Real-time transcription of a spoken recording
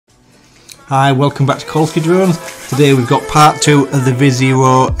Hi, welcome back to Kolsky Drones. Today we've got part 2 of the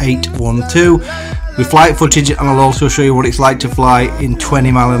VISUO XS812 with flight footage, and I'll also show you what it's like to fly in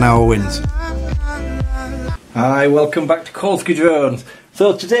 20-mile-an-hour winds. Hi, welcome back to Kolsky Drones.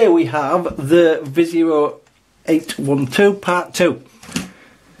 So today we have the VISUO XS812 part 2.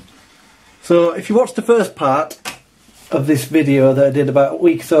 So if you watched the first part of this video that I did about a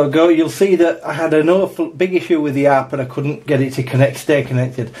week or so ago, you'll see that I had an awful big issue with the app and I couldn't get it to stay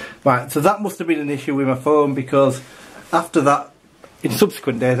connected. Right, so that must have been an issue with my phone, because after that, in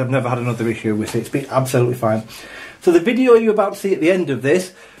subsequent days, I've never had another issue with it. It's been absolutely fine. So the video you're about to see at the end of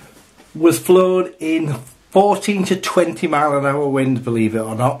this was flown in 14 to 20 mile an hour wind, believe it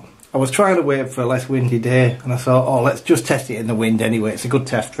or not. I was trying to wait for a less windy day and I thought, oh, let's just test it in the wind anyway. It's a good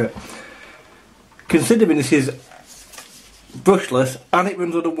test for it. Considering this is brushless and it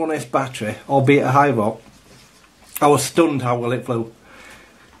runs on a 1S battery, albeit a high volt, I was stunned how well it flew.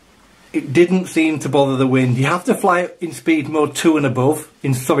 It didn't seem to bother the wind. You have to fly it in speed mode 2 and above,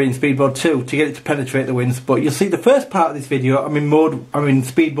 in speed mode 2 to get it to penetrate the winds. But you'll see the first part of this video, I'm in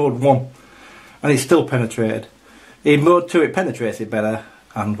speed mode 1 and it's still penetrated. In mode 2 it penetrates it better,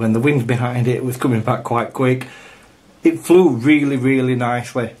 and when the wind's behind it, it was coming back quite quick. It flew really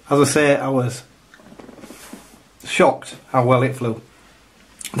nicely. As I say, I was shocked how well it flew.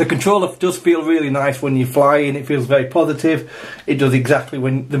 The controller does feel really nice when you're flying. It feels very positive. It does exactly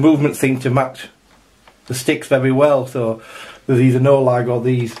when the movements seem to match the sticks very well, so there's either no lag or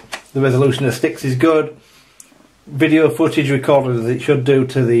the resolution of the sticks is good. Video footage recorded as it should do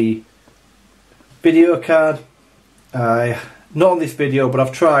to the video card. Not on this video, but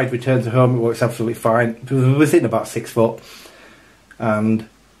I've tried return to home. It works absolutely fine. It was within about 6 foot and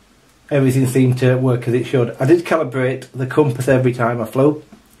everything seemed to work as it should. I did calibrate the compass every time I flew,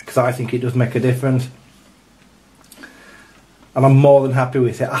 because I think it does make a difference, and I'm more than happy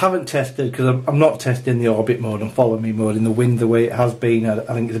with it. I haven't tested, because I'm not testing the orbit mode and follow me mode in the wind the way it has been. I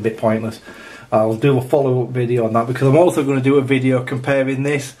think it's a bit pointless. I'll do a follow-up video on that, because I'm also going to do a video comparing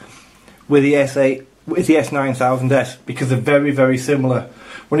this with the S8 with the S9000S, because they're very similar.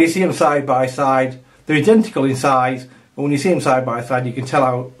 When you see them side by side, they're identical in size, but when you see them side by side you can tell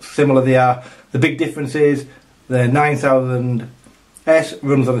how similar they are. The big difference is the 9000S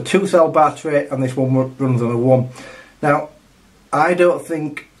runs on a 2-cell battery and this one runs on a 1. Now, I don't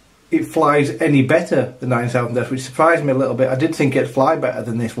think it flies any better than 9000S, which surprised me a little bit. I did think it'd fly better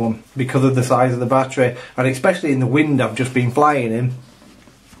than this one because of the size of the battery, and especially in the wind I've just been flying in.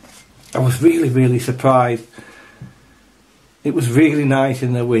 I was really surprised. It was really nice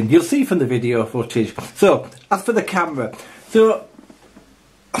in the wind. You'll see from the video footage. So, as for the camera, so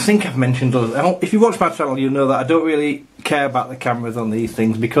I think I've mentioned those. If you watch my channel, you'll know that I don't really care about the cameras on these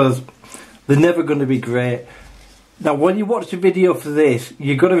things, because they're never going to be great. Now, when you watch the video for this,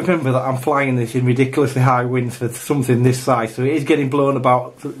 you've got to remember that I'm flying this in ridiculously high winds for something this size, so it is getting blown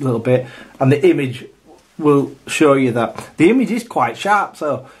about a little bit, and the image will show you that. The image is quite sharp,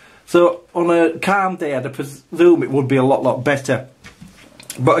 so on a calm day I'd presume it would be a lot better.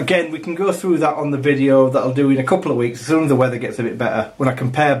 But again, we can go through that on the video that I'll do in a couple of weeks, as soon as the weather gets a bit better, when I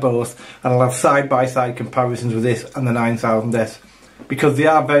compare both, and I'll have side-by-side comparisons with this and the 9000S, because they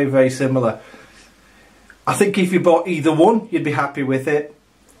are very similar. I think if you bought either one, you'd be happy with it,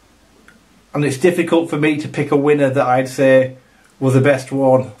 and it's difficult for me to pick a winner that I'd say was the best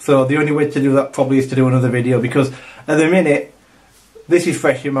one. So the only way to do that probably is to do another video, because at the minute this is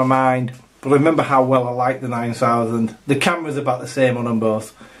fresh in my mind, but I remember how well I like the 9000. The camera's about the same on them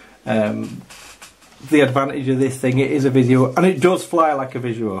both. The advantage of this thing, it is a VISUO, and it does fly like a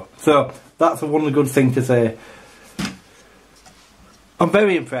VISUO. So that's one good thing to say. I'm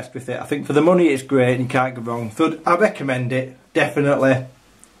very impressed with it. I think for the money it's great and you can't go wrong. So I recommend it, definitely.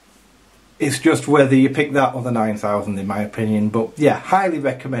 It's just whether you pick that or the 9000 in my opinion. But yeah, highly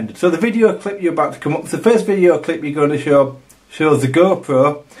recommended. So the video clip you're about to come up, the first video clip you're going to show shows the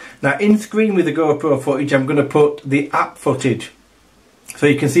GoPro. Now in screen with the GoPro footage I'm going to put the app footage, so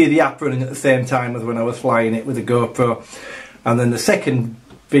you can see the app running at the same time as when I was flying it with the GoPro. And then the second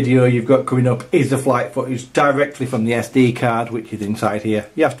video you've got coming up is the flight footage directly from the SD card, which is inside here.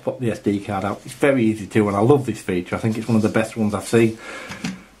 You have to pop the SD card out. It's very easy to, and I love this feature. I think it's one of the best ones I've seen.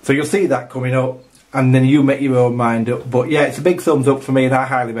 So you'll see that coming up, and then you make your own mind up. But yeah, it's a big thumbs up for me and I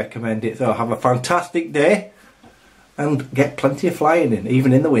highly recommend it. So have a fantastic day and get plenty of flying in,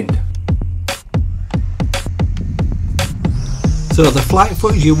 even in the wind. So the flight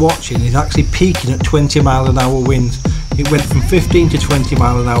footage you're watching is actually peaking at 20 mile an hour winds. It went from 15 to 20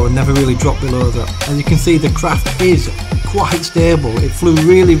 mile an hour and never really dropped below that. As you can see, the craft is quite stable. It flew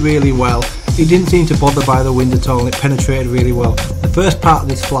really well. It didn't seem to bother by the wind at all, and it penetrated really well. The first part of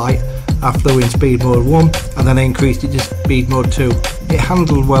this flight I flew in speed mode 1 and then I increased it to speed mode 2. It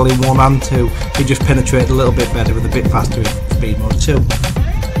handled well in 1 and 2, it just penetrated a little bit better with a bit faster in speed mode 2.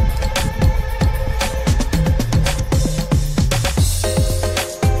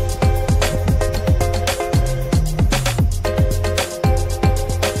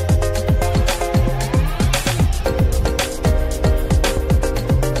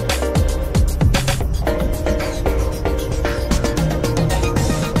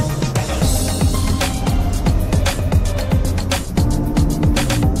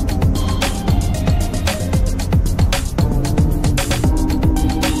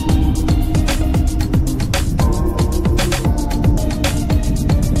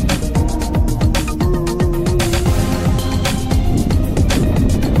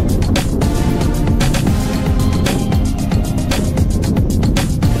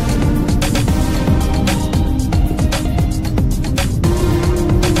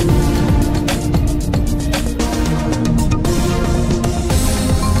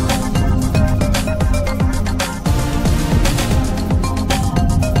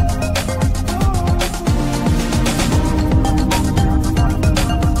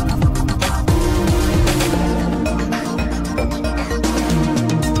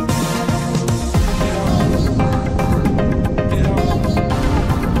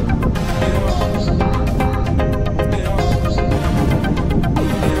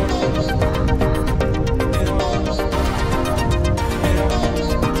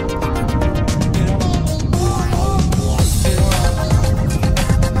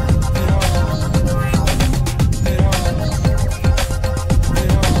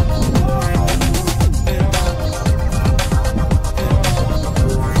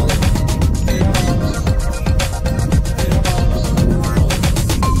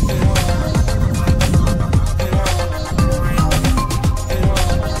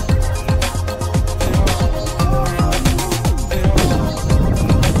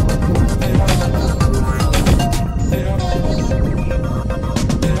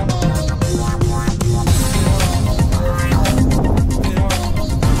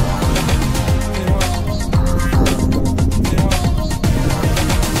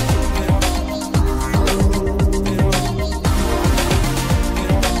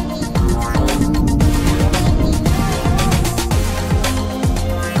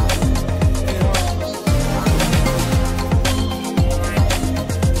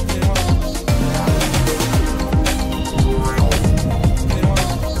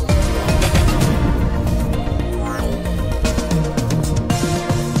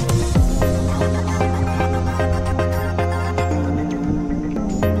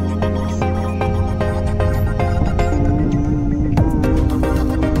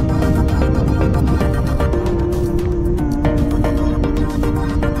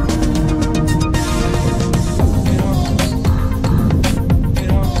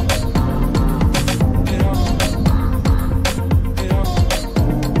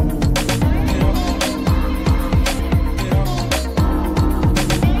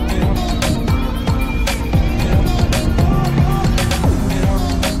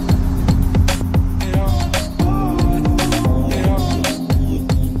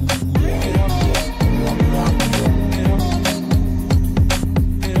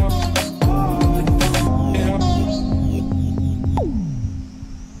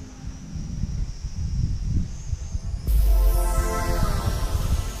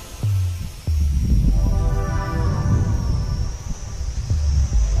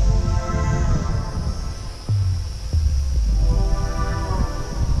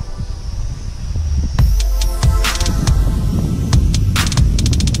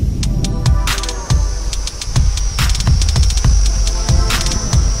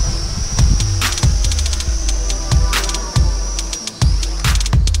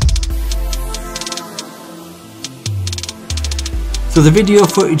 So the video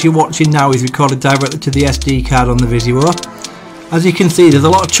footage you're watching now is recorded directly to the SD card on the VISUO. As you can see, there's a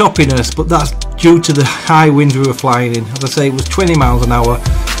lot of choppiness, but that's due to the high winds we were flying in. As I say, it was 20 miles an hour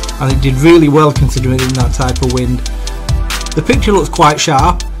and it did really well considering in that type of wind. The picture looks quite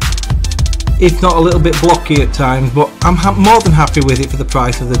sharp, if not a little bit blocky at times, but I'm more than happy with it for the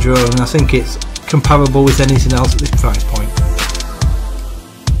price of the drone, and I think it's comparable with anything else at this price point.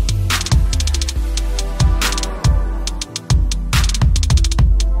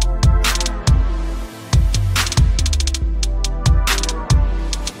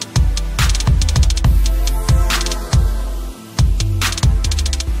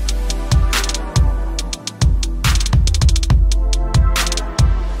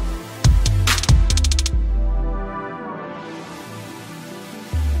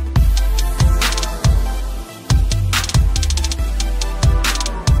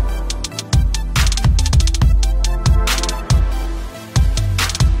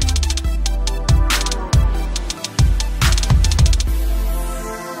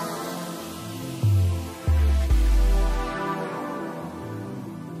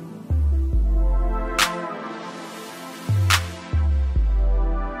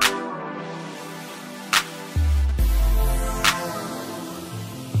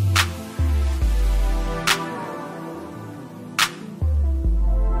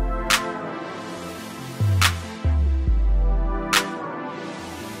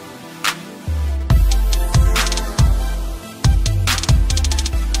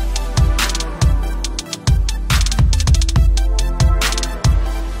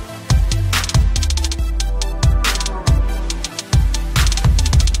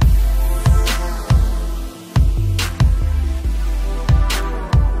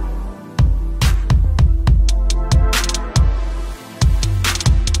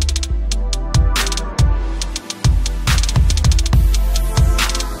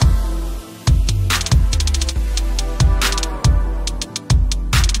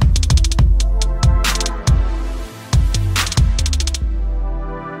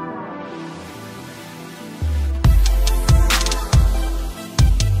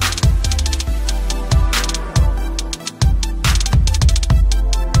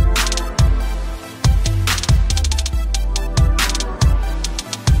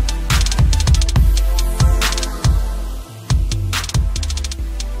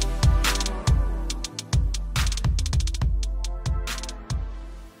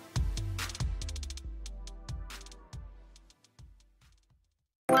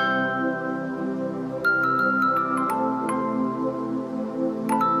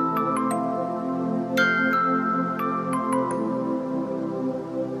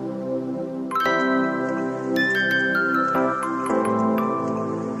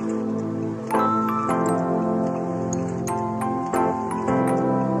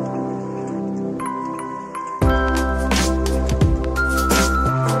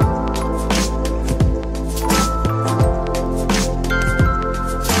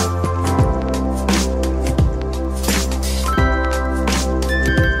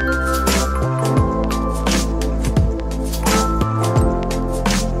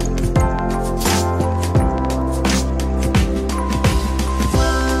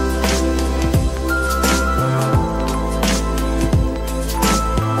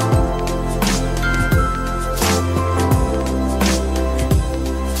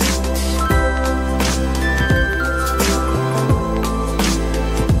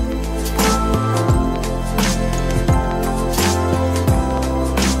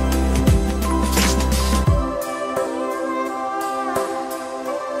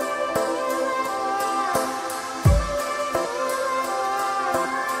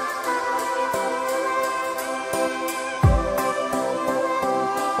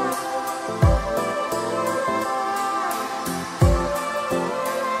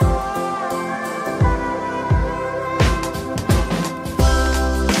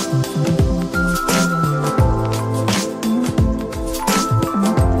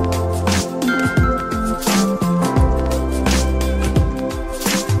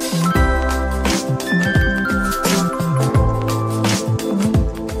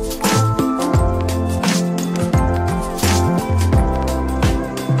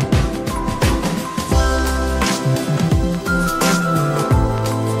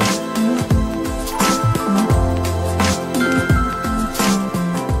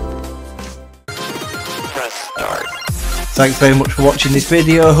 Thanks very much for watching this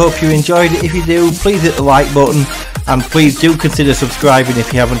video. Hope you enjoyed it. If you do, please hit the like button, and please do consider subscribing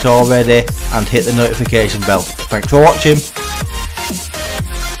if you haven't already, and hit the notification bell. Thanks for watching.